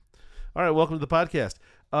All right, welcome to the podcast.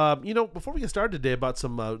 Before we get started today about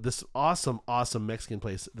some this awesome Mexican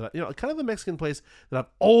place that kind of the Mexican place that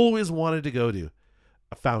I've always wanted to go to.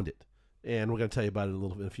 I found it, and we're going to tell you about it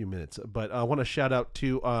in a few minutes. But I want to shout out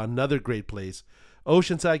to another great place,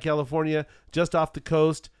 Oceanside, California, just off the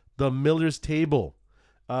coast, the Miller's Table.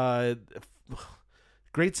 Uh,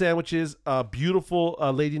 Great sandwiches. A beautiful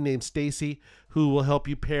lady named Stacy who will help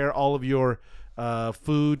you pair all of your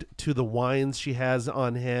food to the wines she has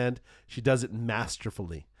on hand. She does it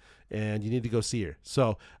masterfully, and you need to go see her.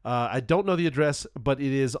 So I don't know the address, but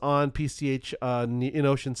it is on PCH in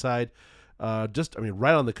Oceanside,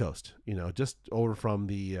 right on the coast. Just over from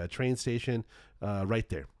the train station, right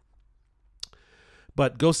there.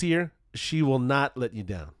 But go see her. She will not let you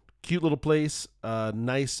down. Cute little place,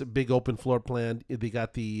 nice big open floor plan. They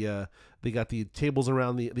got the tables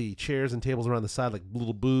around the chairs and tables around the side, like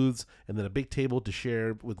little booths, and then a big table to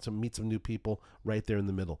share with meet some new people right there in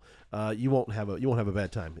the middle. You won't have a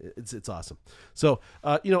bad time. It's awesome. So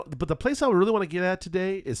but the place I really want to get at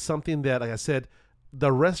today is something that, like I said,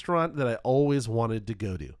 the restaurant that I always wanted to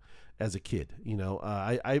go to as a kid.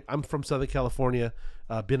 I'm from Southern California.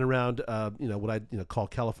 Been around, what I call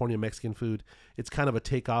California Mexican food. It's kind of a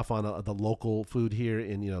takeoff on the local food here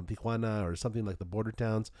in Tijuana or something like the border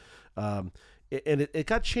towns. And it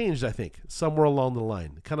got changed, I think, somewhere along the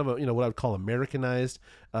line. Kind of what I would call Americanized.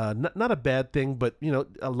 Not a bad thing, but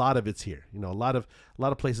a lot of it's here. A lot of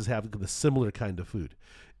places have the similar kind of food,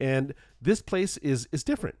 and this place is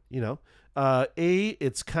different.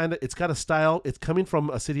 It's got a style. It's coming from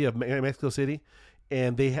a city of Mexico City.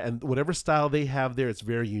 And and whatever style they have there, it's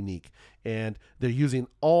very unique. And they're using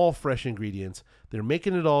all fresh ingredients. They're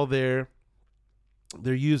making it all there.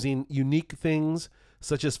 They're using unique things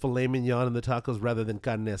such as filet mignon in the tacos rather than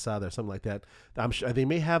carne asada or something like that. I'm sure they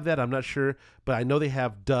may have that. I'm not sure, but I know they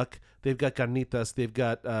have duck. They've got carnitas. They've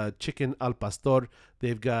got chicken al pastor.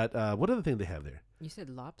 They've got what other thing they have there? You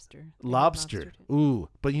said lobster. Lobster. Ooh.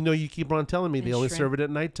 But you keep on telling me And they only shrimp. serve it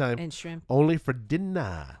at nighttime. And shrimp. Only for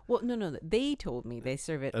dinner. Well, no. They told me they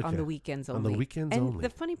serve it on Okay. the weekends On only. the weekends and only.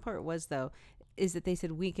 the funny part was, though, is that they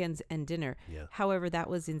said weekends and dinner. Yeah. However, that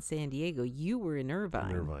was in San Diego. You were in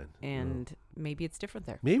Irvine. Irvine. And maybe it's different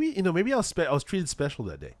there. Maybe maybe I was treated special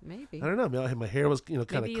that day. Maybe. I don't know. Maybe my hair was kind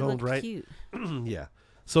Maybe of you combed looked right. cute. Yeah.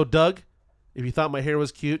 So Doug, if you thought my hair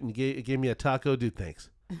was cute and you gave me a taco, dude,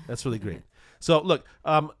 thanks. That's really great. So look,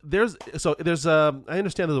 there's I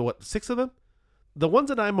understand there's 6 of them. The ones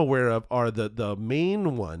that I'm aware of are the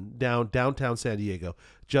main one downtown San Diego,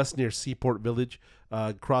 just near Seaport Village,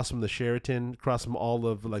 across from the Sheraton, across from all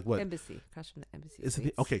of Embassy. Across from the Embassy. is it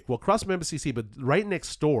Suites. okay? Well, across from Embassy C, but right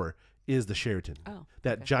next door is the Sheraton. Oh.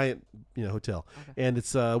 That okay. giant hotel. Okay. And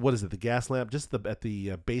it's what is it, the gas lamp, just at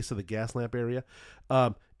the base of the gas lamp area.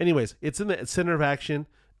 Anyways, it's in the center of action.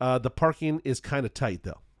 The parking is kind of tight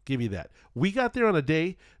though, give you that. We got there on a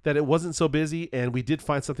day that it wasn't so busy, and we did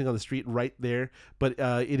find something on the street right there, but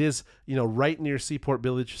it is right near Seaport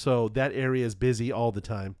Village, so that area is busy all the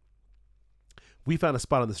time. We found a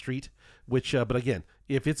spot on the street, which but again,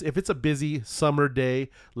 if it's a busy summer day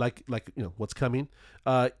like what's coming,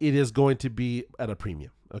 it is going to be at a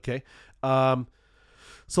premium. Okay.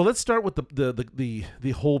 So let's start with the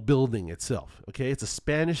whole building itself. Okay, it's a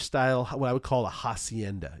Spanish style, what I would call a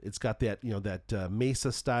hacienda. It's got that that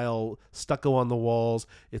mesa style stucco on the walls.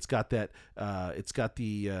 It's got that it's got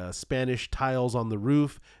the Spanish tiles on the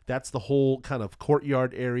roof. That's the whole kind of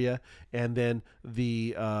courtyard area, and then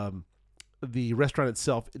the restaurant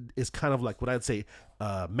itself is kind of like what I'd say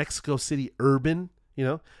Mexico City urban.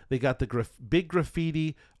 They got the big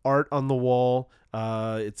graffiti art on the wall.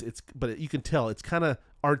 But you can tell it's kind of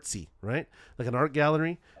artsy, right? Like an art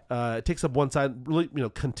gallery. It takes up one side, really,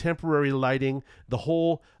 contemporary lighting. The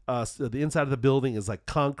whole, the inside of the building is like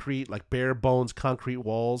concrete, like bare bones concrete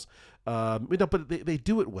walls. But they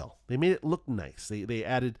do it well. They made it look nice. They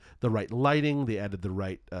added the right lighting. They added the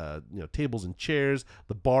right, tables and chairs.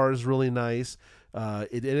 The bar is really nice.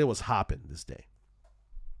 It was hopping this day.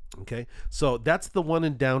 Okay, so that's the one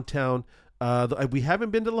in downtown. We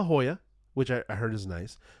haven't been to La Jolla, which I heard is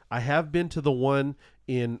nice. I have been to the one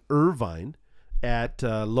in Irvine at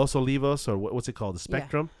Los Olivos, or what's it called, the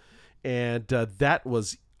Spectrum, and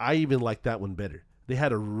I even liked that one better. They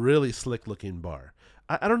had a really slick looking bar.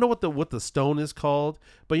 I don't know what the stone is called,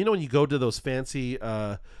 but when you go to those fancy,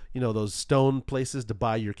 those stone places to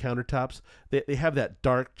buy your countertops, they have that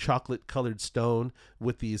dark chocolate colored stone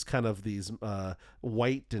with these kind of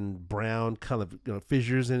white and brown kind of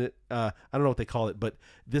fissures in it. I don't know what they call it, but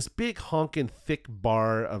this big honking thick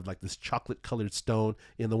bar of like this chocolate colored stone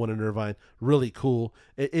in the one in Irvine, really cool.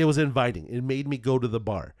 It was inviting. It made me go to the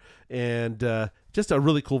bar, and just a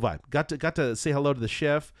really cool vibe. Got to say hello to the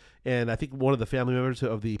chef, and I think one of the family members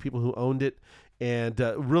of the people who owned it. And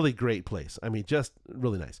really great place. I mean, just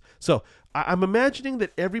really nice. So I'm imagining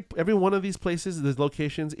that every one of these places, these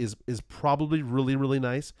locations, is probably really, really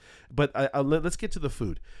nice. But let's get to the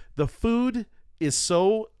food. The food is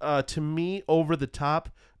so, to me, over the top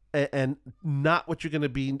and not what you're going to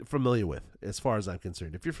be familiar with as far as I'm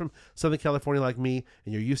concerned. If you're from Southern California like me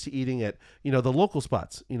and you're used to eating at, the local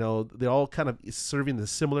spots, they're all kind of serving the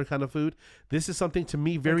similar kind of food. This is something to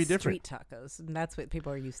me very like different. Street tacos, and that's what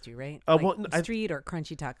people are used to, right? Street or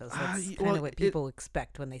crunchy tacos. That's kind of what people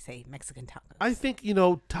expect when they say Mexican tacos. I think,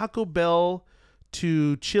 Taco Bell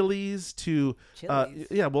to Chili's to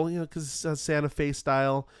because Santa Fe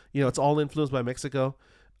style, it's all influenced by Mexico.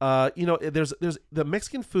 There's the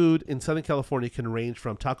Mexican food in Southern California can range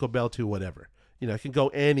from Taco Bell to whatever. It can go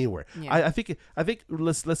anywhere. Yeah. I think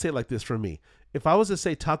let's say it like this for me. If I was to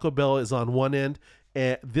say Taco Bell is on one end,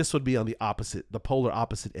 this would be on the polar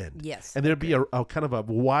opposite end. Yes. And there'd be a kind of a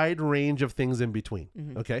wide range of things in between.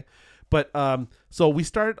 Mm-hmm. Okay. But so we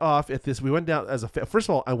started off at this. We went down first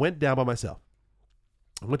of all, I went down by myself.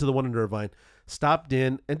 I went to the one in Irvine, stopped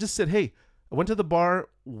in, and just said, hey, I went to the bar.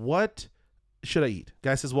 What should I eat?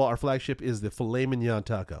 Guy says, well, our flagship is the filet mignon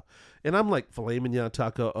taco. And I'm like, filet mignon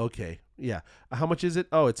taco? Okay. Yeah. How much is it?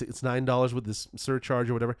 Oh, it's $9 with this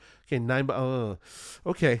surcharge or whatever. Okay, $9.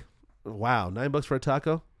 Okay. Wow, $9 for a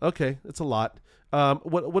taco? Okay, it's a lot.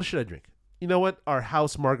 What should I drink? You know what? Our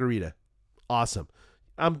house margarita. Awesome.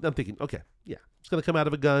 I'm thinking, okay, yeah. It's going to come out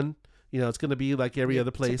of a gun. It's going to be like every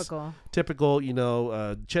other place. Typical,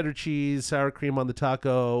 cheddar cheese, sour cream on the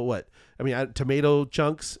taco. What? I mean, tomato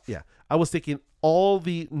chunks. Yeah. I was thinking all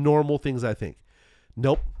the normal things I think.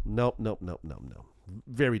 Nope.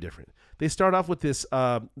 Very different. They start off with this.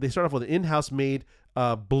 They start off with an in-house made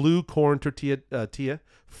blue corn tortilla,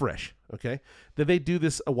 fresh. Okay. Then they do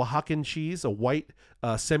this Oaxacan cheese, a white,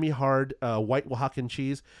 semi-hard white Oaxacan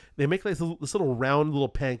cheese. They make like this little round little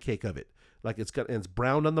pancake of it. Like it's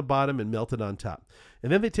browned on the bottom and melted on top.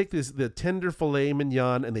 And then they take the tender filet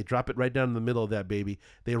mignon and they drop it right down in the middle of that baby.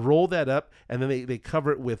 They roll that up and then they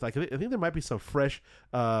cover it with I think there might be some fresh,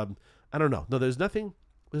 I don't know. No, there's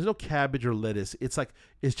no cabbage or lettuce. It's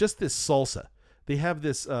just this salsa. They have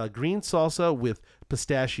this green salsa with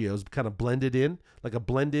pistachios kind of blended in, like a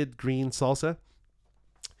blended green salsa.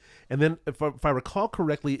 And then, if I recall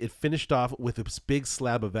correctly, it finished off with this big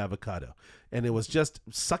slab of avocado, and it was just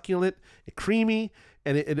succulent, creamy,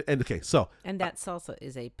 and okay. So and that salsa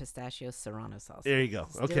is a pistachio serrano salsa. There you go.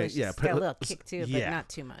 It's okay, delicious. yeah, It's got a little kick to it, but not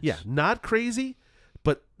too much. Yeah, not crazy,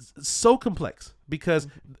 but so complex because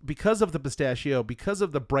of the pistachio, because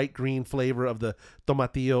of the bright green flavor of the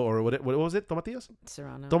tomatillo or what was it? Tomatillos?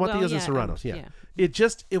 Serrano. Tomatillos and serranos. Yeah. It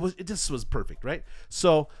just was perfect, right?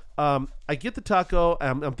 So I get the taco.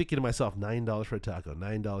 I'm thinking to myself, $9 for a taco.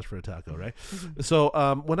 $9 for a taco, right? Mm-hmm. So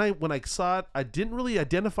when I saw it, I didn't really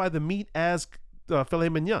identify the meat as filet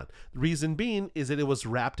mignon. The reason being is that it was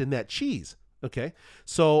wrapped in that cheese. Okay,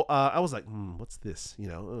 so I was like, what's this? I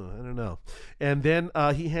don't know. And then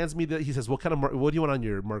he hands me he says, what do you want on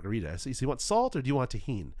your margarita? So he said, you want salt or do you want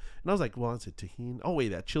tahini? And I was like, well, it's a tahini. Oh, wait,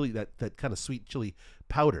 that chili, that kind of sweet chili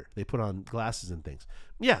powder they put on glasses and things.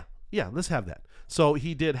 Yeah, let's have that. So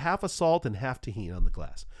he did half a salt and half tahini on the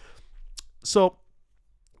glass. So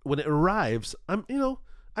when it arrives, I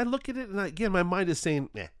look at it and again, my mind is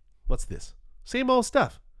saying, what's this? Same old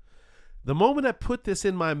stuff. The moment I put this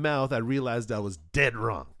in my mouth, I realized I was dead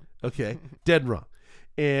wrong. Okay, dead wrong.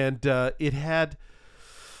 And it had,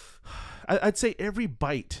 I'd say every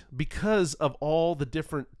bite, because of all the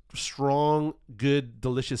different strong, good,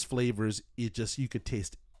 delicious flavors, you could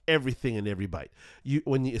taste everything in every bite.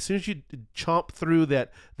 As soon as you chomp through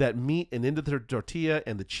that meat and into the tortilla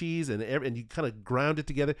and the cheese and you kind of ground it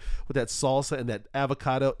together with that salsa and that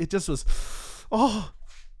avocado, it just was,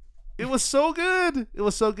 it was so good. It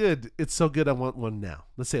was so good. It's so good. I want one now.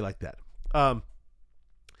 Let's say it like that.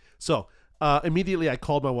 So immediately I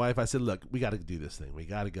called my wife. I said, look, we got to do this thing. We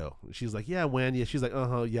got to go. She's like, yeah, when? Yeah. She's like,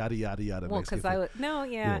 yada, yada, yada. Well, because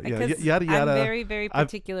yada, yada. I'm very, very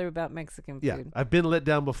particular about Mexican food. Yeah, I've been let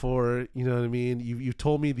down before. You know what I mean? You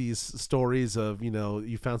told me these stories of,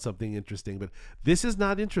 you found something interesting, but this is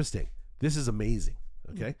not interesting. This is amazing.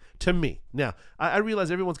 Okay, to me. Now, I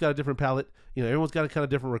realize everyone's got a different palate. Everyone's got a kind of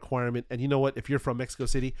different requirement. And you know what? If you're from Mexico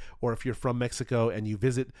City or if you're from Mexico and you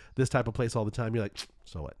visit this type of place all the time, you're like,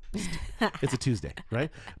 So what? It's a Tuesday, right?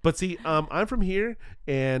 But see, I'm from here,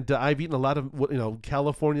 and I've eaten a lot of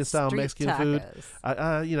California style Street Mexican tacos. food.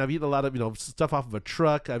 I've eaten a lot of stuff off of a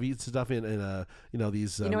truck. I've eaten stuff in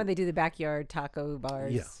these. When they do the backyard taco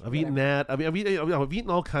bars. Yeah, I've eaten that. I mean, I've eaten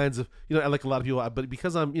all kinds of. I like a lot of people, but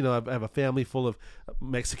because I have a family full of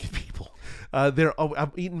Mexican people.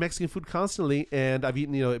 I've eaten Mexican food constantly, and I've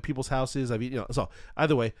eaten at people's houses. I've eaten so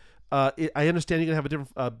either way. I understand you're going to have a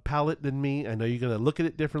different palate than me. I know you're going to look at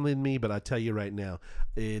it differently than me, but I tell you right now,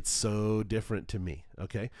 it's so different to me,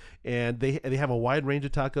 okay? And they have a wide range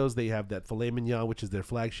of tacos. They have that filet mignon, which is their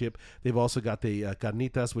flagship. They've also got the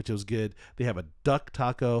carnitas, which was good. They have a duck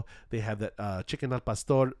taco. They have that chicken al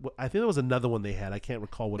pastor. I think there was another one they had. I can't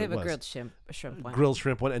recall what it was. They have a grilled shrimp one. Grilled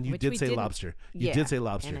shrimp one, and you did say lobster. You did say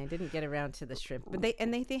lobster. And I didn't get around to the shrimp. But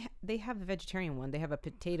they have the vegetarian one. They have a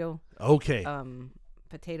potato. Okay.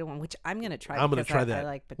 Potato one, which I'm going to try. I'm going to try that. I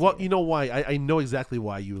like potato. Well, you know why? I know exactly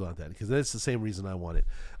why you want that, because that's the same reason I want it.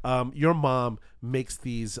 Your mom makes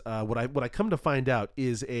these. What I come to find out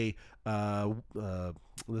is where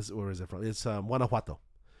is it from? It's Guanajuato,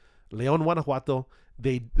 León, Guanajuato.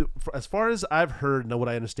 They, as far as I've heard, what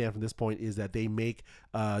I understand from this point is that they make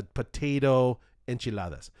potato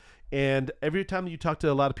enchiladas, and every time you talk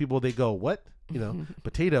to a lot of people, they go, "What?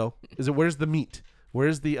 Potato? Is it? Where's the meat?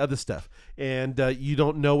 Where's the other stuff?" And you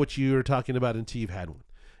don't know what you're talking about until you've had one.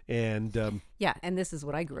 And and this is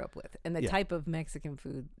what I grew up with. And the type of Mexican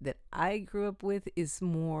food that I grew up with is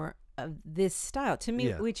more of this style to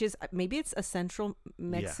me, which is maybe it's a central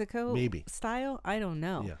Mexico style. I don't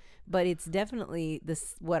know. Yeah. But it's definitely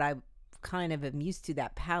this what I kind of am used to,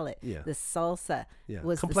 that palate. Yeah. The salsa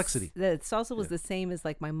was complexity. The salsa was the same as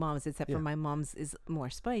like my mom's, except for my mom's is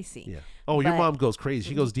more spicy. Yeah. Oh, your mom goes crazy.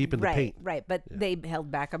 She goes deep in the paint. Right. But they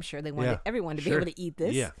held back. I'm sure they wanted everyone to be able to eat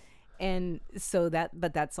this. Yeah. And so that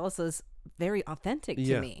salsa is very authentic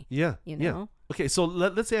to me. Yeah. Yeah. Okay, so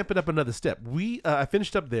let's amp it up another step. I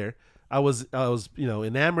finished up there. I was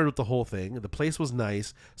enamored with the whole thing. The place was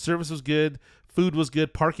nice. Service was good. Food was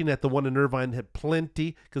good. Parking at the one in Irvine had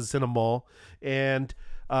plenty because it's in a mall. And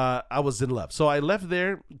I was in love. So I left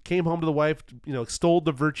there, came home to the wife, extolled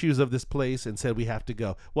the virtues of this place and said, we have to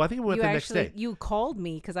go. Well, I think we went the next day. You called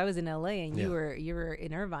me because I was in LA and you were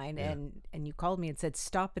in Irvine and you called me and said,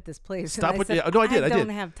 stop at this place. Stop with No, I did. I don't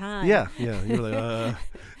have time. Yeah. You were like,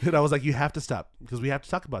 and I was like, you have to stop because we have to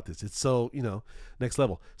talk about this. It's so, next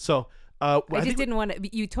level. So I just didn't want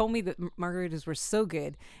to. You told me that margaritas were so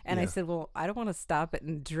good, and I said, "Well, I don't want to stop it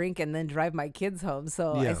and drink and then drive my kids home."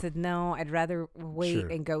 So I said, "No, I'd rather wait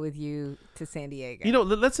and go with you to San Diego."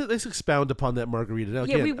 Let's expound upon that margarita. Now,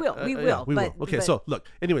 again, we will. We will. Okay, so look.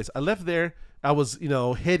 Anyways, I left there. I was,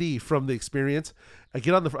 heady from the experience. I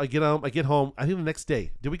get home. I think the next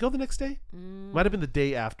day. Did we go the next day? Might have been the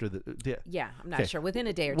day after the day. Yeah, I'm not sure. Within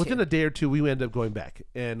a day or two. Within a day or two, we ended up going back,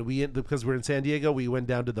 and because we're in San Diego, we went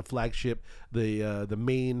down to the flagship, the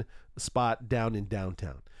main spot down in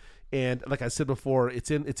downtown. And like I said before,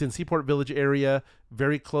 it's in Seaport Village area,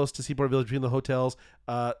 very close to Seaport Village between the hotels.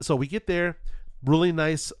 So we get there. Really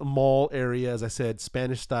nice mall area, as I said,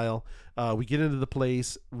 Spanish style. We get into the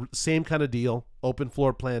place, same kind of deal, open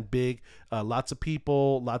floor plan, big, lots of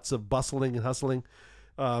people, lots of bustling and hustling.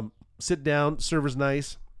 Sit down, server's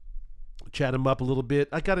nice, chat them up a little bit.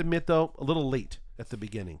 I got to admit, though, a little late at the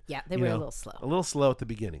beginning. Yeah, they were a little slow. A little slow at the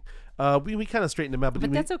beginning. We kind of straightened them out.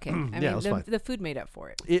 But that's okay. I mean, the food made up for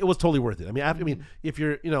it. It was totally worth it. I mean, if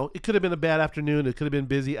you're, it could have been a bad afternoon. It could have been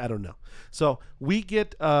busy. I don't know. So we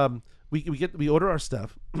get... We order our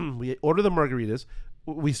stuff. We order the margaritas.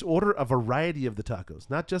 We order a variety of the tacos,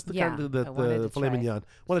 not just the filet mignon.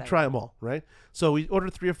 Want to try them all, right? So we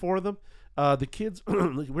ordered 3 or 4 of them. The kids,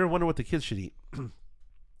 we were wondering what the kids should eat.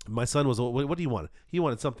 My son was, what do you want? He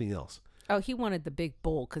wanted something else. Oh, he wanted the big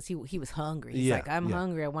bowl because he was hungry. He's like, I'm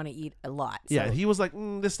hungry. I want to eat a lot. So. Yeah, he was like,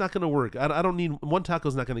 this is not going to work. I don't need one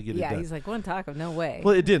taco's not going to get it done. Yeah, he's like, one taco, no way.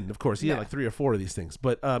 Well, it didn't, of course. He had like 3 or 4 of these things.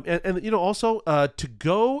 But and also to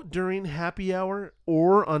go during happy hour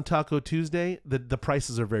or on Taco Tuesday, the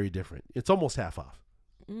prices are very different. It's almost half off,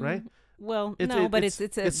 right? Well, it's a better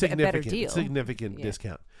deal. It's a significant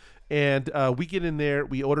discount. And we get in there,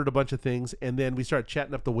 we ordered a bunch of things, and then we start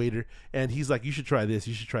chatting up the waiter, and he's like, you should try this,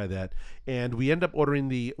 you should try that. And we end up ordering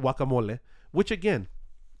the guacamole, which, again,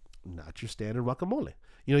 not your standard guacamole.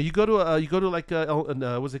 You go to like,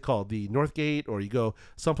 what's it called? The Northgate, or you go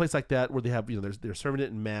someplace like that where they have, they're serving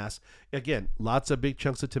it in mass. Again, lots of big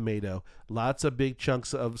chunks of tomato, lots of big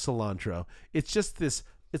chunks of cilantro. It's just this,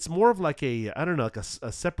 it's more of like a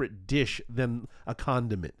separate dish than a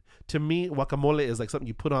condiment. To me, guacamole is like something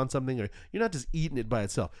you put on something, or you're not just eating it by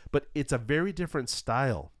itself, but it's a very different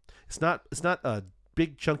style. It's not a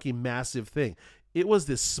big chunky massive thing. It was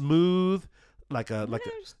this smooth,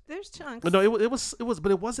 there's chunks. No, it was,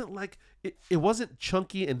 but it wasn't like it wasn't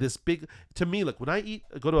chunky and this big. To me, look, when I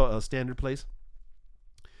go to a standard place,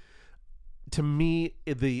 to me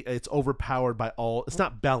it's overpowered by all. It's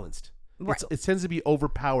not balanced. Right. It tends to be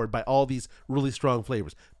overpowered by all these really strong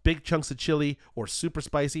flavors, big chunks of chili, or super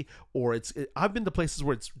spicy, or I've been to places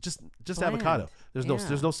where it's just avocado. There's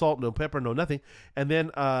no salt, no pepper, no nothing. And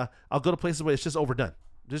then I'll go to places where it's just overdone.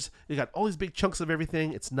 Just you got all these big chunks of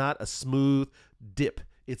everything. It's not a smooth dip.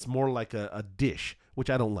 It's more like a dish,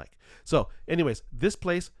 which I don't like. So, anyways, this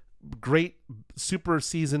place, great, super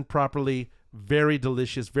seasoned properly, very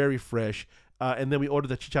delicious, very fresh. And then we ordered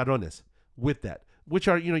the chicharrones with that, which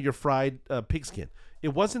are your fried pigskin.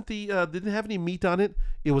 It wasn't didn't have any meat on it.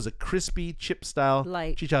 It was a crispy chip style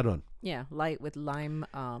chicharron. Yeah, light with lime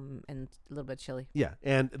and a little bit of chili. Yeah,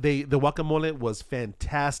 and the guacamole was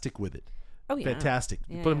fantastic with it. Oh yeah, fantastic!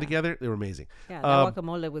 Put them together; they were amazing. Yeah, that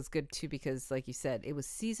guacamole was good too because, like you said, it was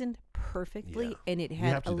seasoned perfectly and it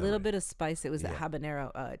had a little bit of spice. It was that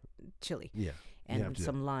habanero chili. Yeah, and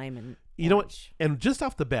some lime and you know what? And just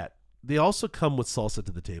off the bat, they also come with salsa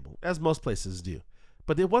to the table, as most places do.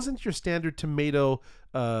 But it wasn't your standard tomato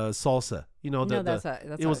salsa. That's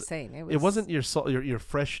what I was saying. It wasn't your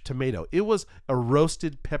fresh tomato. It was a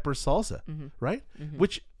roasted pepper salsa, right? Mm-hmm.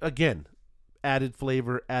 Which again, added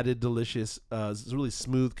flavor, added delicious, really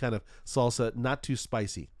smooth kind of salsa, not too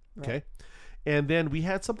spicy. Okay, right. And then we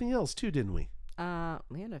had something else too, didn't we?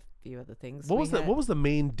 We had a few other things. What was the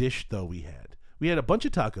main dish though? We had a bunch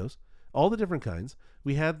of tacos. All the different kinds.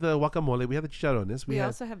 We had the guacamole. We had the chicharrones. We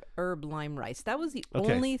also have herb lime rice. That was the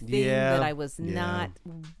only thing that I was not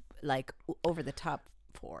like over the top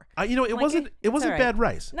for. It wasn't right. bad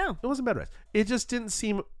rice. No, it wasn't bad rice. It just didn't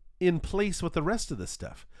seem in place with the rest of the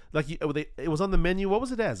stuff. Like it was on the menu. What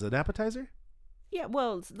was it as? An appetizer? Yeah,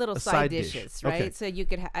 well, it's little side dishes, right? Okay. So you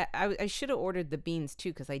could. I should have ordered the beans too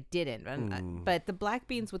because I didn't. But the black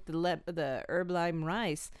beans with the herb lime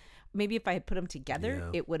rice. Maybe if I had put them together,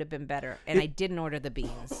 it would have been better. And I didn't order the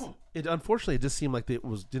beans. Unfortunately, it just seemed like it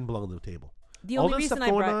didn't belong on the table. The only reason I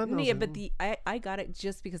brought I got it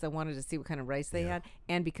just because I wanted to see what kind of rice they had,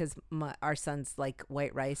 and because our sons like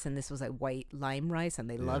white rice, and this was a white lime rice, and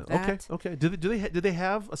they love that. Okay. Did they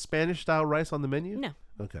have a Spanish style rice on the menu? No.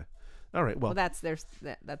 Okay. All right. Well, that's the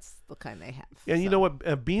kind they have. And you know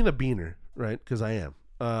what? Being a beaner, right? Because I am.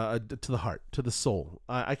 To the heart, to the soul.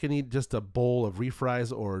 I can eat just a bowl of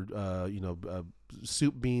refries or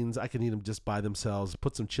soup beans. I can eat them just by themselves.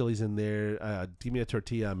 Put some chilies in there. Give me a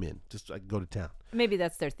tortilla. I'm in. I can go to town. Maybe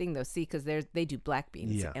that's their thing though. See, because they do black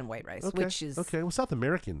beans and white rice, which is okay. Well, South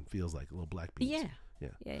American feels like a little black beans.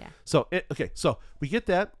 Yeah. So so we get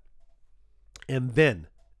that, and then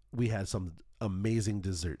we had some amazing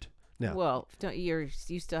dessert. Now, well, you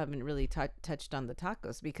still haven't really touched on the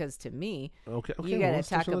tacos because to me, you got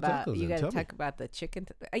to talk about the chicken.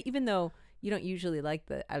 Even though you don't usually like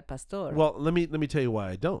the al pastor. Well, let me tell you why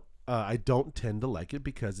I don't. I don't tend to like it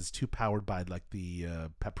because it's too powered by like the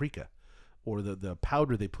paprika or the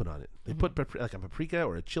powder they put on it. They put like a paprika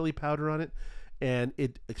or a chili powder on it, and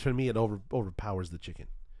for me it overpowers the chicken.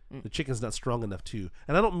 The chicken's not strong enough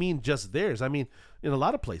and I don't mean just theirs. I mean in a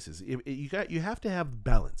lot of places, you have to have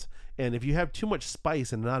balance. And if you have too much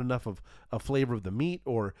spice and not enough of a flavor of the meat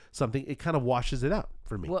or something, it kind of washes it out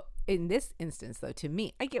for me. Well, in this instance, though, to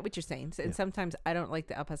me, I get what you're saying. And sometimes I don't like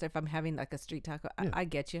the al pastor. If I'm having like a street taco, I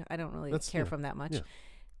get you. I don't really care for them that much. Yeah.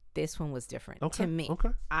 This one was different to me. Okay.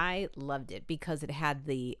 I loved it because it had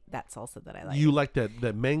that salsa that I like. You like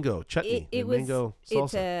that mango chutney, mango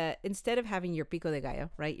salsa. Instead of having your pico de gallo,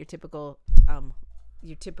 right, your typical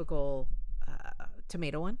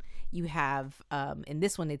tomato one, you have in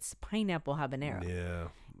this one it's pineapple habanero. Yeah.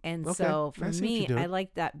 And so for me, I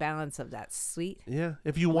like that balance of that sweet. Yeah.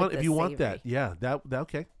 If you want that, that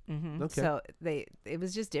okay. Mm-hmm. Okay. So it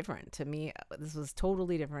was just different to me. This was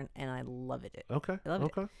totally different, and I loved it. Okay. I loved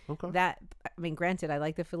it. Okay. Granted, I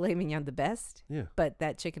like the filet mignon the best. Yeah. But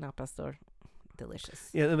that chicken al pastor, delicious.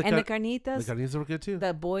 Yeah. And the carnitas. The carnitas were good too.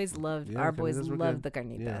 The boys loved. Our boys loved the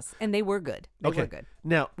carnitas, and they were good. They were good.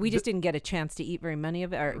 Now we just didn't get a chance to eat very many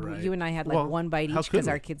of it. You and I had one bite each because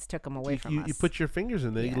our kids took them away from us. You put your fingers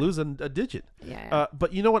in there, you lose a digit. Yeah.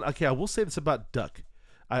 But you know what? Okay, I will say this about duck.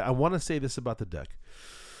 I want to say this about the duck.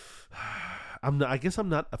 I guess I'm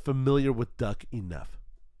not familiar with duck enough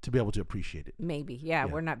to be able to appreciate it. Maybe, yeah.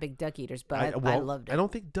 We're not big duck eaters, but I loved it. I don't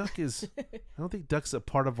think duck is. I don't think duck's a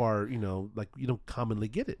part of our. Like you don't commonly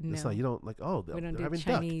get it. No. It's not. You don't like. Oh, we don't they're having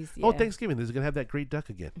Chinese, duck. Oh, Thanksgiving. They're gonna have that great duck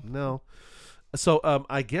again. No. So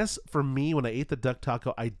I guess for me, when I ate the duck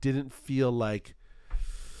taco, I didn't feel like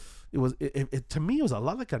to me it was a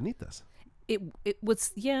lot like carnitas. It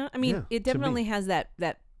was, yeah. I mean, it definitely has that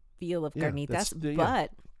feel of carnitas,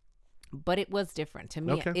 but it was different to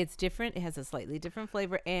me. Okay. It's different. It has a slightly different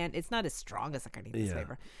flavor, and it's not as strong as a carnitas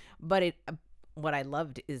flavor. But what I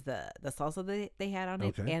loved is the salsa they had on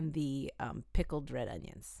it and the pickled red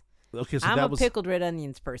onions. Okay, so I'm a pickled red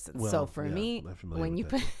onions person. Well, so for me, when you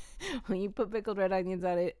put pickled red onions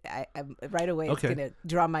on it, I right away it's gonna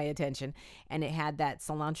draw my attention. And it had that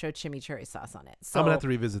cilantro chimichurri sauce on it. So I'm gonna have to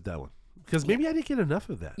revisit that one because maybe I didn't get enough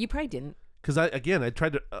of that. You probably didn't. Because I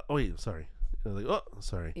tried to. Sorry. Like, oh,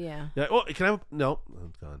 sorry. Yeah. Oh, can I have? No,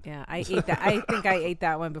 it's gone. Yeah, I ate that. I think I ate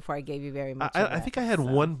that one before I gave you very much. I think I had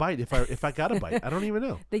one bite. If I got a bite, I don't even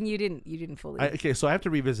know. Then you didn't fully. Okay, so I have to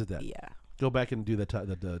revisit that. Yeah. Go back and do the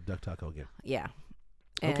duck taco again. Yeah.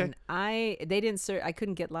 And they didn't serve. I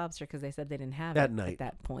couldn't get lobster because they said they didn't have it at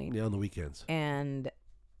that point. Yeah, on the weekends. And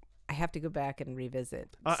I have to go back and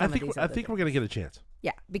revisit. I think we're gonna get a chance.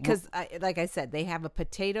 Yeah, because like I said, they have a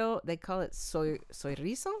potato. They call it soy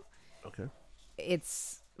riso. Okay. It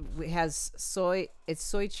has soy.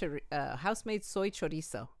 It's house-made soy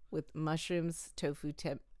chorizo with mushrooms, tofu,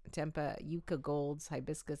 tempeh, yuca golds,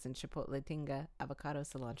 hibiscus, and chipotle tinga, avocado,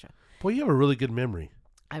 cilantro. Boy, you have a really good memory.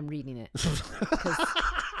 I'm reading it.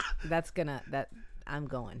 I'm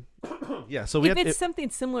going. Yeah, so if it's something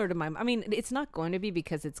similar to I mean, it's not going to be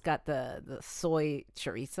because it's got the soy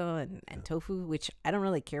chorizo and tofu, which I don't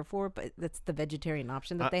really care for, but that's the vegetarian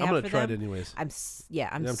option that they have for them. I'm going to try it anyways. I'm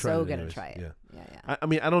so going to try it. Yeah. I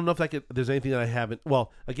mean, I don't know if there's anything that I haven't.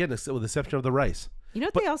 Well, again, with the exception of the rice. You know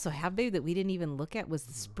what they also have there that we didn't even look at was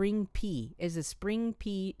the spring pea. Is a spring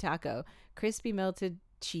pea taco, crispy melted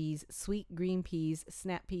cheese, sweet green peas,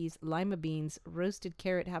 snap peas, lima beans, roasted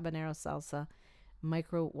carrot habanero salsa,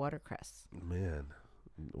 micro watercress. Man,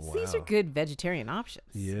 wow. These are good vegetarian options.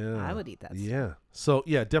 Yeah, I would eat that. Yeah, so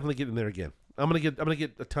definitely get in there again. I'm gonna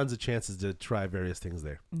get tons of chances to try various things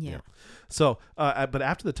there. Yeah. So, but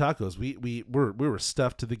after the tacos, we were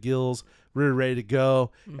stuffed to the gills. We were ready to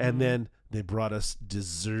go, and then they brought us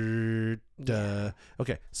dessert.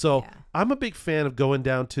 Okay, so I'm a big fan of going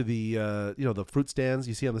down to the the fruit stands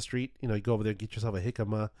you see on the street. You go over there, get yourself a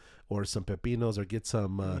jicama or some pepinos, or get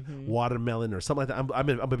some watermelon or something like that. I'm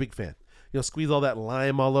a big fan. Squeeze all that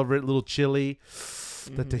lime all over it, a little chili,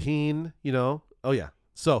 the tajin. Oh yeah.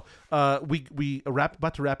 So we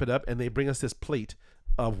about to wrap it up, and they bring us this plate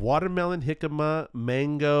of watermelon, jicama,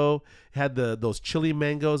 mango. It had those chili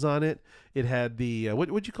mangoes on it. It had the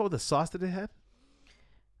what'd you call the sauce that it had?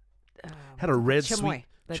 Had a red sweet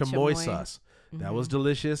chamoy sauce. That was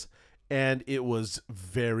delicious, and it was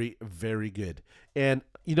very, very good. And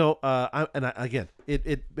again,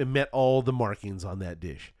 it met all the markings on that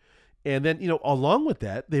dish. And then along with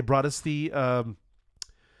that, they brought us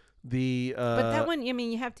but that one, I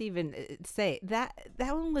mean, you have to even say that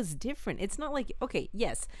one was different. It's not like, okay,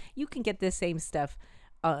 yes, you can get the same stuff,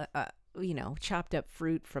 chopped up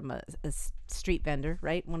fruit from a street vendor,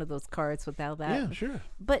 right? One of those carts with all that. Yeah, sure.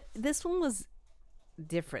 But this one was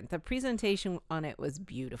different. The presentation on it was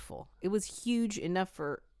beautiful. It was huge enough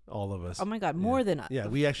for all of us. Oh my God, more than us. Yeah,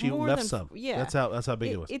 we actually left some. Yeah, that's how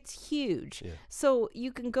big it was. It's huge. Yeah. So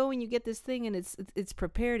you can go and you get this thing, and it's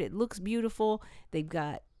prepared. It looks beautiful. They've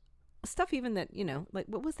got stuff even that like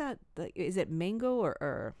what was that? Is it mango or?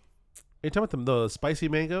 Are you talking about the spicy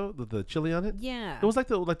mango, the chili on it? Yeah, it was like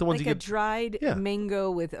the ones you get dried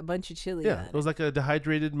mango with a bunch of chili. Yeah, it was like a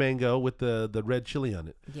dehydrated mango with the red chili on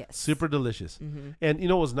it. Yes, super delicious. And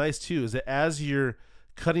what was nice too is that as you're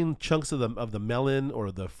cutting chunks of the melon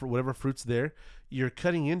or whatever fruits there, you're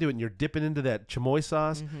cutting into it and you're dipping into that chamoy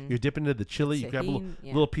sauce. You're dipping into the chili. You grab a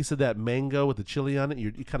little piece of that mango with the chili on it.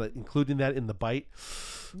 You're kind of including that in the bite.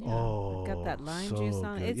 Yeah, got that lime juice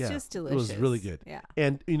on it. It's just delicious. It was really good. Yeah.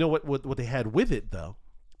 And you know what they had with it though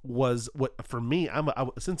was what for me.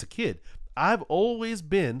 Since a kid, I've always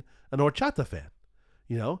been an horchata fan.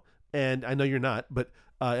 And I know you're not, but.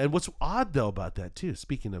 And what's odd though about that too,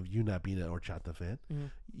 speaking of you not being an horchata fan,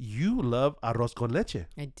 you love arroz con leche.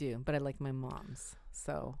 I do, but I like my mom's,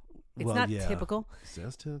 so it's not typical.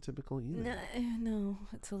 That's typical either. No,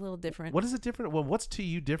 it's a little different. What is it different? Well, what's to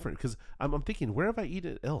you different? Because I'm thinking, where have I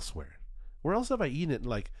eaten it elsewhere? Where else have I eaten it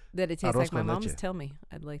like that? It tastes like my mom's. Tell me,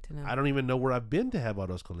 I'd like to know. I don't even know where I've been to have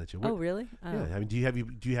arroz con leche. Oh, really? Yeah. I mean, do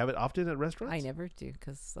you have it often at restaurants? I never do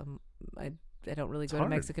because I don't really go to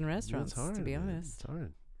Mexican restaurants, to be honest. It's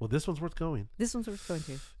hard. Well, this one's worth going. This one's worth going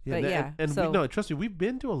to. Yeah, but trust me, we've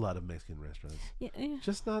been to a lot of Mexican restaurants. Yeah.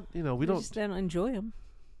 Just not, we just don't enjoy them.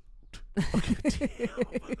 Okay,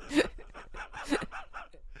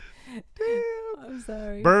 Damn. I'm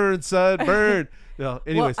sorry. Burn, son, burn. No,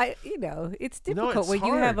 anyways. Well, it's difficult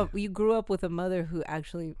when you grew up with a mother who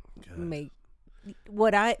actually made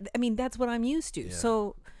what I mean, that's what I'm used to. Yeah.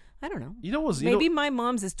 So I don't know. Maybe my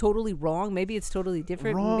mom's is totally wrong. Maybe it's totally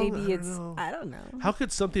different. Maybe I don't know. How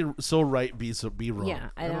could something so right be wrong? Yeah,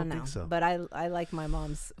 I don't know. Think so. But I like my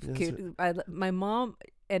mom's. My mom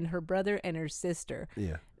and her brother and her sister.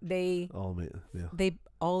 Yeah. They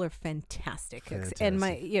all are fantastic cooks. And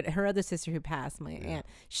her other sister who passed, my aunt,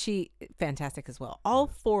 she fantastic as well. All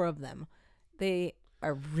four of them, they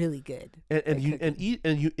are really good. And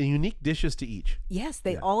unique dishes to each. Yes,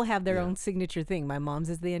 they all have their own signature thing. My mom's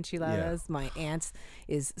is the enchiladas. My aunt's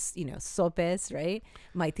is sopes, right?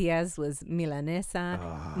 My tia's was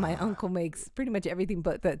milanesa. My uncle makes pretty much everything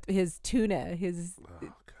but his tuna,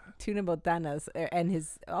 tuna botanas and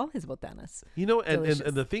all his botanas.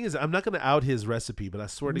 And the thing is, I'm not going to out his recipe, but I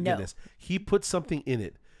swear to goodness, he put something in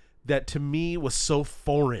it that to me was so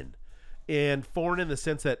foreign. And foreign in the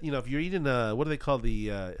sense that, if you're eating what do they call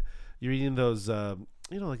you're eating those,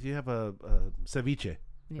 like you have a ceviche,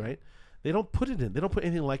 right? They don't put it in. They don't put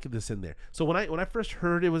anything like this in there. So when I first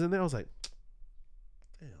heard it was in there, I was like,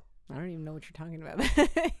 damn. I don't even know what you're talking about.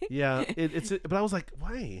 Yeah, but I was like,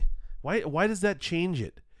 why does that change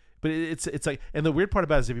it? But it's like, and the weird part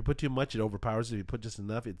about it is if you put too much, it overpowers it. If you put just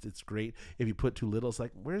enough, it's great. If you put too little, it's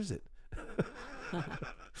like, where is it?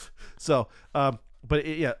 So, but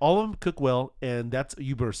all of them cook well, and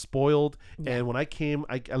you were spoiled. Yeah. And when I came,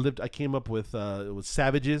 I came up with it was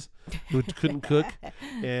savages who couldn't cook,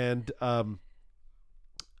 and when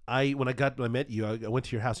I met you, I went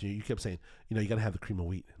to your house and you kept saying, you got to have the cream of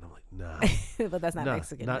wheat, and I'm like, nah. But that's not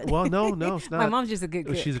Mexican. No, it's not. My mom's just a good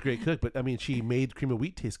cook. She's a great cook, but I mean, she made cream of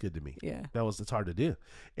wheat taste good to me. Yeah, it's hard to do,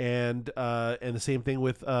 and the same thing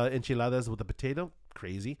with enchiladas with the potato,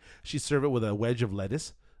 crazy. She served it with a wedge of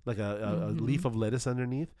lettuce. Like a leaf of lettuce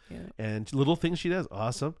underneath, and little things she does,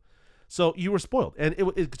 awesome. So you were spoiled, and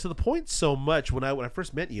it to the point so much when I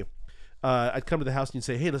first met you, I'd come to the house and you'd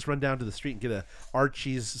say, "Hey, let's run down to the street and get a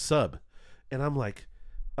Archie's sub," and I'm like,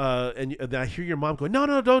 and then I hear your mom going, "No,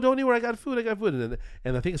 don't anywhere. I got food,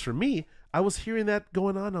 and the thing is, for me, I was hearing that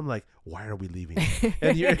going on. I'm like, why are we leaving?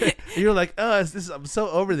 And you're like, I'm so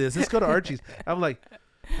over this. Let's go to Archie's. I'm like,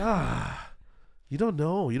 You don't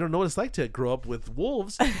know what it's like to grow up with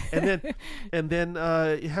wolves, and then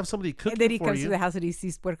you have somebody cooking for you. And then he comes to the house and he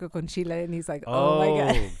sees puerco con chile, and he's like, "Oh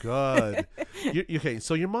my god!" Okay,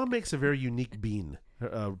 so your mom makes a very unique bean,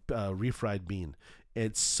 refried bean.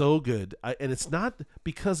 It's so good, and it's not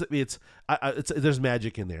because there's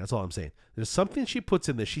magic in there. That's all I'm saying. There's something she puts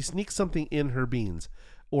in there. She sneaks something in her beans,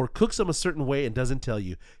 or cooks them a certain way and doesn't tell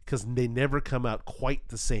you, because they never come out quite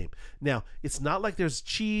the same. Now, it's not like there's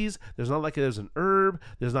cheese. There's not like there's an herb.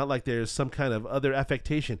 There's not like there's some kind of other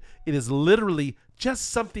affectation. It is literally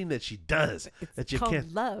just something that she does. It's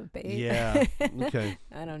called love, babe. Yeah. Okay.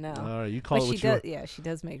 I don't know. All right. You call it what you want. Yeah, she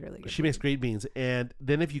does make really good She makes great beans. And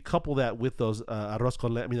then if you couple that with those arroz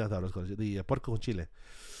con leche, not arroz con leche, the puerco con chile.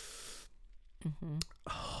 Mm-hmm.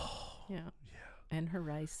 Oh. Yeah. And her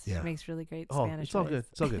rice. She makes really great Spanish it's all rice. Good.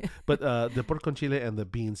 It's all good. But the pork con chile and the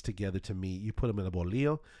beans together, to me, you put them in a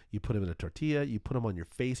bolillo, you put them in a tortilla, you put them on your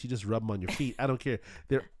face, you just rub them on your feet. I don't care.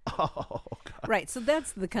 They're, God. Right. So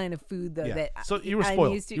that's the kind of food, though, that so you were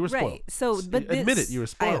spoiled. You were spoiled. Right. So, but admit it, you were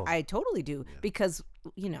spoiled. I totally do, because,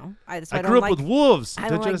 I grew up with wolves. I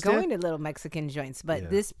don't like going to little Mexican joints, but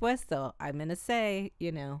this puesto, I'm going to say,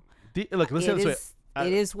 look, listen to this.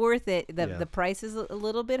 It is worth it. The price is a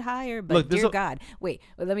little bit higher, but dear God. Wait,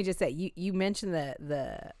 let me just say, you mentioned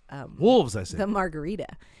the wolves, I said. The margarita.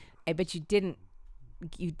 I bet you didn't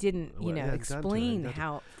explain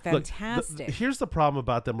how fantastic. Look, here's the problem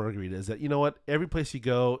about the margarita is that, every place you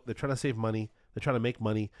go, they're trying to save money. They're trying to make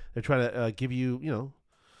money. They're trying to give you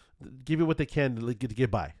what they can to get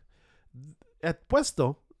by. At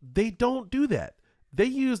Puesto, they don't do that.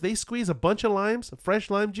 They squeeze a bunch of limes, fresh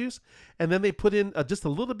lime juice, and then they put in just a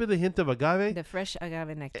little bit of hint of agave. The fresh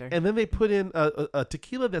agave nectar. And then they put in a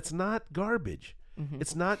tequila that's not garbage. Mm-hmm.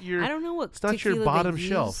 It's not your. I don't know what. It's not your bottom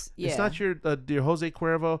shelf. Yeah. It's not your Jose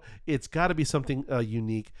Cuervo. It's got to be something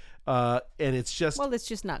unique. And it's just. Well, it's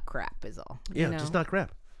just not crap, is all. Yeah, just not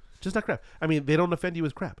crap. Just not crap. I mean, they don't offend you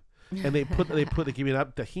with crap. And they give you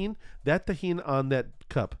that tajin. That tajin on that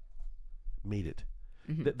cup made it.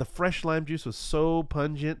 Mm-hmm. The fresh lime juice was so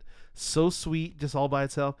pungent, so sweet, just all by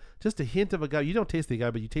itself. Just a hint of agave. You don't taste the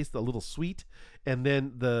agave, but you taste a little sweet, and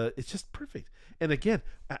then it's just perfect. And again,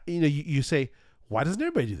 you say, why doesn't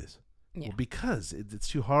everybody do this? Yeah. Well, because it's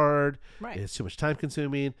too hard. Right. It's too much time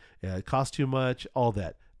consuming. It costs too much. All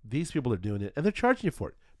that. These people are doing it, and they're charging you for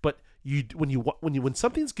it. But When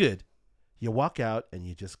something's good, you walk out and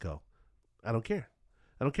you just go, I don't care.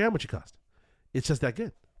 I don't care how much it costs. It's just that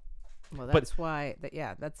good. Well, that's why.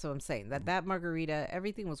 That's what I'm saying. That margarita,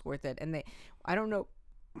 everything was worth it. And I don't know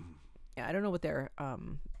what their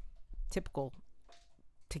typical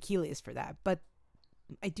tequila is for that, but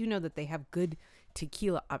I do know that they have good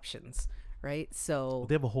tequila options, right? So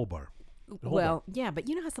they have a whole bar. Yeah, but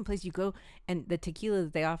you know how some place you go and the tequila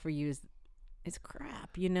that they offer you is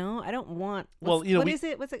crap, I don't want. What is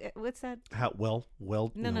it? What's that?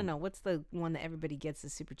 No. What's the one that everybody gets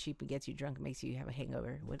is super cheap and gets you drunk and makes you have a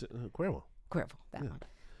hangover? Cuervo. That one.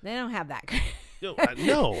 They don't have that. No,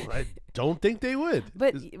 I don't think they would.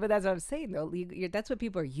 But that's what I'm saying, though. That's what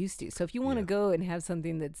people are used to. So if you want to go and have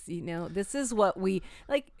something that's, this is what we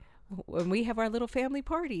like when we have our little family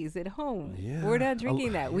parties at home. Yeah. We're not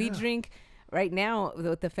drinking that. We drink right now.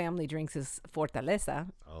 What the family drinks is Fortaleza,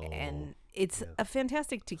 and it's a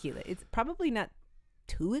fantastic tequila. It's probably not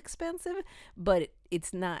too expensive, but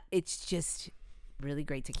it's not. It's just really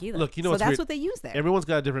great tequila. Look, so that's what they use there. Everyone's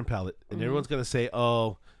got a different palate, and everyone's gonna say,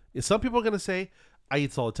 "Oh." Some people are gonna say, "I eat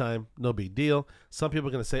this all the time, no big deal." Some people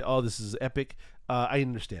are gonna say, "Oh, this is epic." I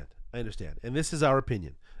understand, and this is our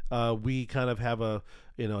opinion. We kind of have a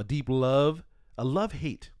deep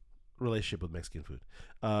love-hate relationship with Mexican food.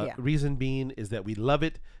 Reason being is that we love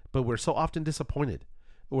it, but we're so often disappointed.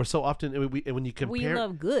 We're so often, and when you compare, we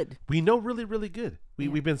love good. We know really, really good.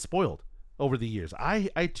 We've been spoiled over the years.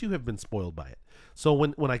 I too have been spoiled by it. So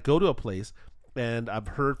when I go to a place. And I've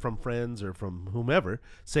heard from friends or from whomever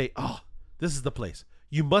say, "Oh, this is the place.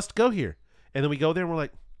 You must go here." And then we go there and we're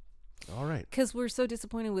like, "All right." Because we're so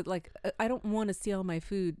disappointed with I don't want to see all my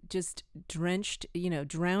food just drenched,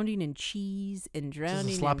 drowning in cheese and drowning.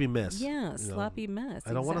 Just a sloppy mess. Yeah, sloppy mess.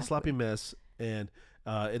 I don't want a sloppy mess. And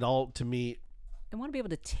it all, to me. I want to be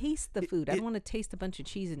able to taste the food. I don't want to taste a bunch of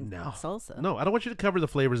cheese and salsa. No, I don't want you to cover the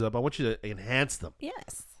flavors up. I want you to enhance them.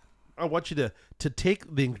 Yes. I want you to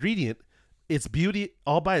take the ingredient, its beauty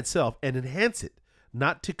all by itself, and enhance it,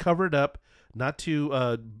 not to cover it up, not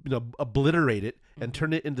to obliterate it and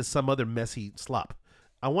turn it into some other messy slop.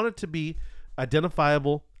 I want it to be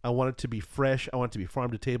identifiable. I want it to be fresh. I want it to be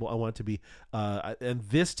farm to table. I want it to be and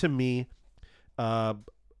this to me,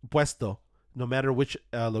 Puesto, no matter which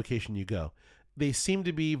location you go, they seem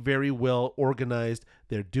to be very well organized.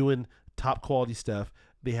 They're doing top quality stuff.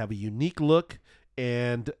 They have a unique look,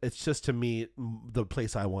 and it's just, to me, the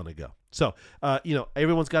place I want to go. So,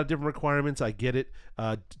 everyone's got different requirements. I get it.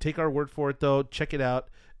 Take our word for it, though. Check it out.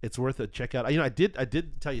 It's worth a check out. I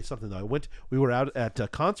did tell you something, though. We were out at a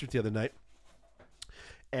concert the other night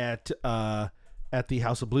at the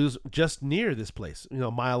House of Blues, just near this place,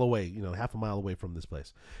 a mile away, half a mile away from this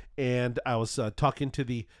place. And I was talking to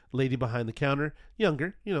the lady behind the counter,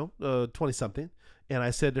 younger, 20-something. And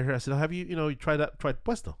I said to her, have you tried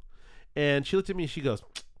Puesto? And she looked at me and she goes,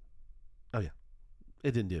 "Oh yeah,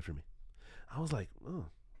 it didn't do it for me." I was like, "Oh,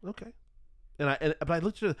 okay." But I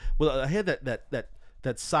looked at her. Well, I had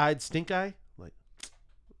that side stink eye. Like,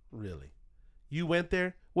 really? You went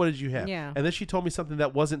there? What did you have? Yeah. And then she told me something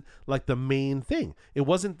that wasn't like the main thing. It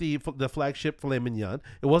wasn't the flagship filet mignon.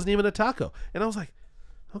 It wasn't even a taco. And I was like,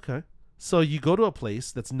 okay. So you go to a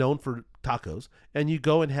place that's known for tacos and you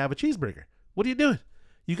go and have a cheeseburger. What are you doing?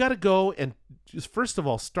 You got to go and just, first of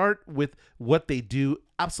all, start with what they do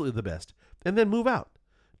absolutely the best, and then move out.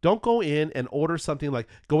 Don't go in and order something like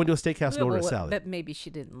go into a steakhouse and order a salad. But maybe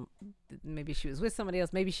she didn't. Maybe she was with somebody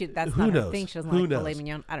else. Maybe that's not her thing. She doesn't like filet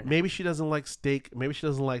mignon. I don't know. Maybe she doesn't like steak. Maybe she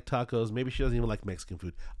doesn't like tacos. Maybe she doesn't even like Mexican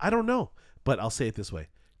food. I don't know. But I'll say it this way: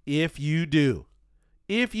 if you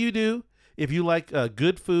like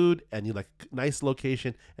good food and you like nice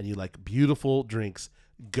location and you like beautiful drinks,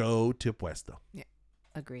 go to Puesto. Yeah.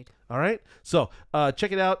 Agreed. All right. So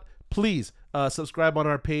check it out. Please subscribe on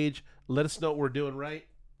our page. Let us know what we're doing right.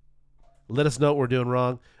 Let us know what we're doing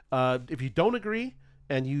wrong. If you don't agree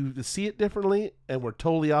and you see it differently and we're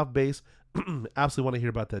totally off base, absolutely want to hear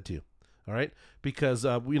about that too. All right. Because,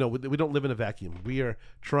 we don't live in a vacuum. We are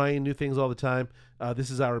trying new things all the time. This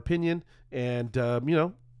is our opinion. And,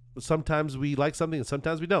 sometimes we like something and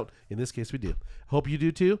sometimes we don't. In this case, we do. Hope you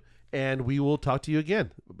do too. And we will talk to you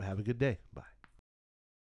again. Have a good day. Bye.